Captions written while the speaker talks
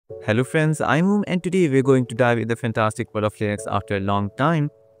Hello friends, I'm Moom and today we're going to dive into the fantastic world of Linux after a long time.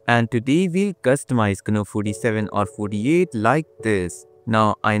 And today we'll customize GNOME 47 or 48 like this.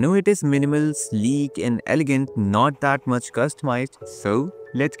 Now I know it is minimal, sleek and elegant, not that much customized. So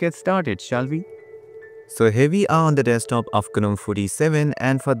let's get started, shall we? So here we are on the desktop of GNOME 47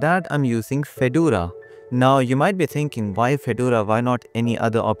 and for that I'm using Fedora. Now you might be thinking, why Fedora, why not any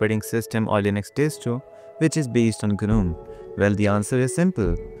other operating system or Linux distro which is based on GNOME? Well, the answer is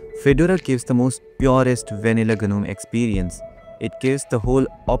simple. Fedora gives the most purest vanilla GNOME experience. It gives the whole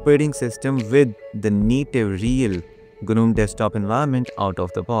operating system with the native real GNOME desktop environment out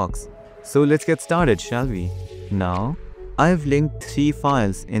of the box. So let's get started, shall we? Now, I have linked 3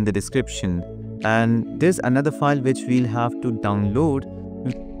 files in the description and there's another file which we'll have to download,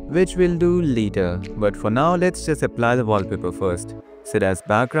 which we'll do later. But for now, let's just apply the wallpaper first. Set as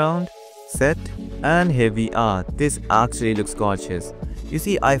background, set, and here we are. This actually looks gorgeous. You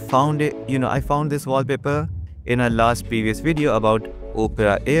see, I found this wallpaper in our last previous video about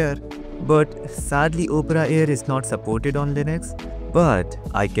Opera Air, but sadly Opera Air is not supported on Linux. But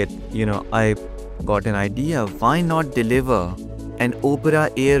I got an idea, why not deliver an Opera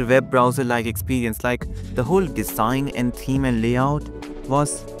Air web browser like experience? Like the whole design and theme and layout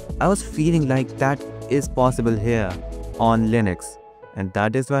I was feeling like that is possible here on Linux, and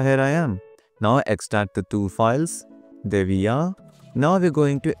that is why here I am. Now extract the 2 files. There we are. Now we're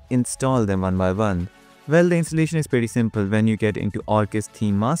going to install them one by one. Well, the installation is pretty simple. When you get into Orchis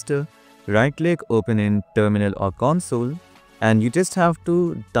Theme Master, right click, open in terminal or console, and you just have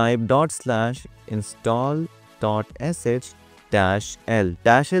to type /install.sh-l.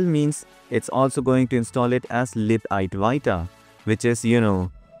 -l means it's also going to install it as libItVita, which is,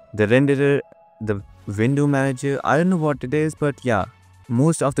 the renderer, the window manager. I don't know what it is, but yeah,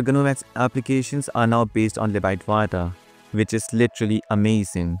 most of the GNOME applications are now based on libItVita, which is literally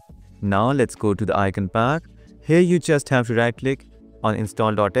amazing. Now let's go to the icon pack. Here you just have to right click on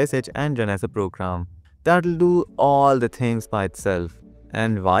install.sh and run as a program. That'll do all the things by itself.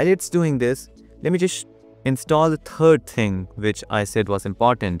 And while it's doing this, let me just install the third thing which I said was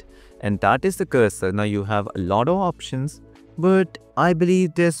important, and that is the cursor. Now you have a lot of options, but I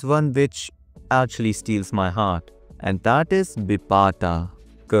believe there's one which actually steals my heart, and that is Bibata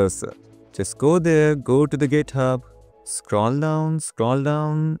cursor. Just go there, go to the GitHub, scroll down,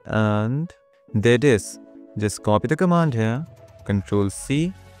 and there it is. Just copy the command here, Ctrl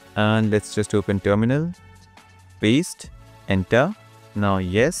C, and let's just open terminal, paste, enter. Now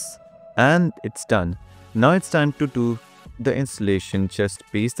yes, and it's done. Now it's time to do the installation. Just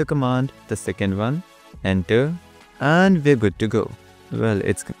paste the command, the second one, enter, and we're good to go. Well,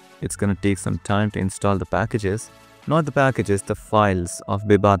 it's gonna take some time to install the packages. Not the packages, the files of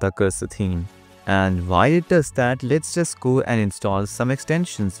Bibata cursor theme. And while it does that, let's just go and install some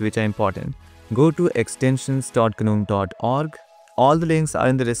extensions which are important. Go to extensions.gnome.org. All the links are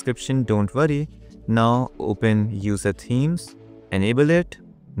in the description, don't worry. Now open user themes, enable it.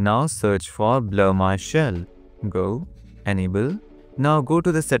 Now search for blur my shell. Go, enable. Now go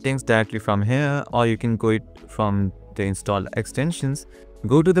to the settings directly from here, or you can go it from the install extensions.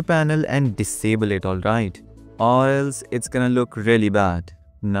 Go to the panel and disable it, alright, or else it's gonna look really bad.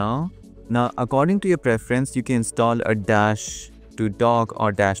 Now according to your preference, you can install a dash to dock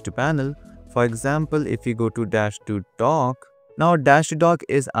or dash to panel. For example, if you go to dash to dock, now dash to dock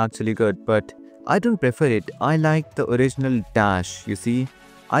is actually good, but I don't prefer it. I like the original dash. You see,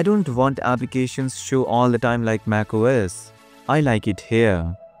 I don't want applications show all the time like Mac OS. I like it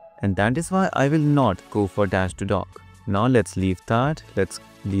here, and that is why I will not go for dash to dock. Now let's leave that. Let's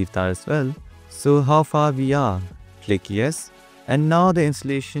leave that as well. So how far we are? Click yes. And now the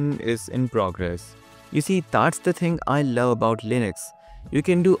installation is in progress. You see, that's the thing I love about Linux. You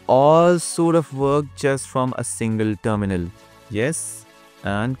can do all sort of work just from a single terminal. Yes,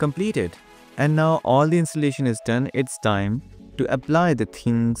 and complete it. And now all the installation is done. It's time to apply the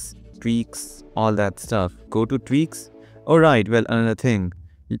things, tweaks, all that stuff. Go to tweaks. Alright, well, another thing.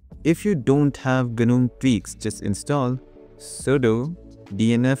 If you don't have GNOME tweaks, just install sudo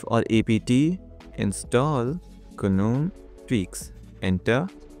dnf or apt install GNOME tweaks, enter,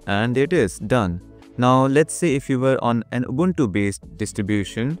 and it is done. Now let's say if you were on an Ubuntu based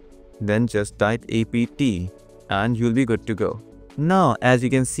distribution, then just type apt and you'll be good to go. Now as you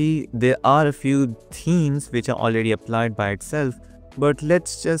can see, there are a few themes which are already applied by itself, but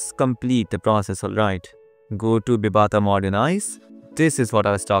let's just complete the process. Alright, go to Bibata Modernize. This is what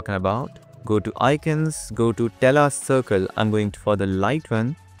I was talking about. Go to icons, go to Tela Circle. I'm going for the light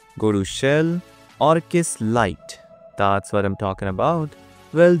one. Go to Shell, Orchis Light. That's what I'm talking about.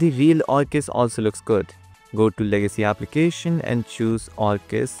 Well, the real Orchis also looks good. Go to Legacy Application and choose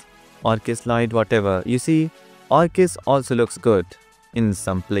Orchis Orchis Lite, whatever. You see, Orchis also looks good in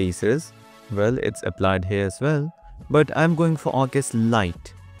some places. Well, it's applied here as well. But I'm going for Orchis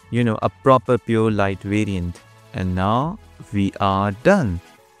Lite. You know, a proper pure light variant. And now we are done.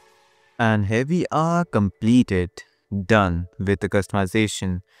 And here we are completed. Done with the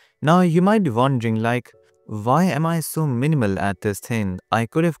customization. Now you might be wondering like, why am I so minimal at this thing? I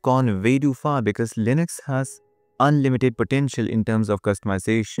could have gone way too far because Linux has unlimited potential in terms of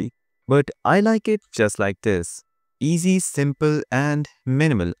customization. But I like it just like this. Easy, simple and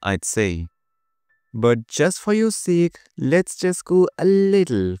minimal, I'd say. But just for your sake, let's just go a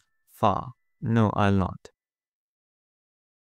little far. No, I'll not.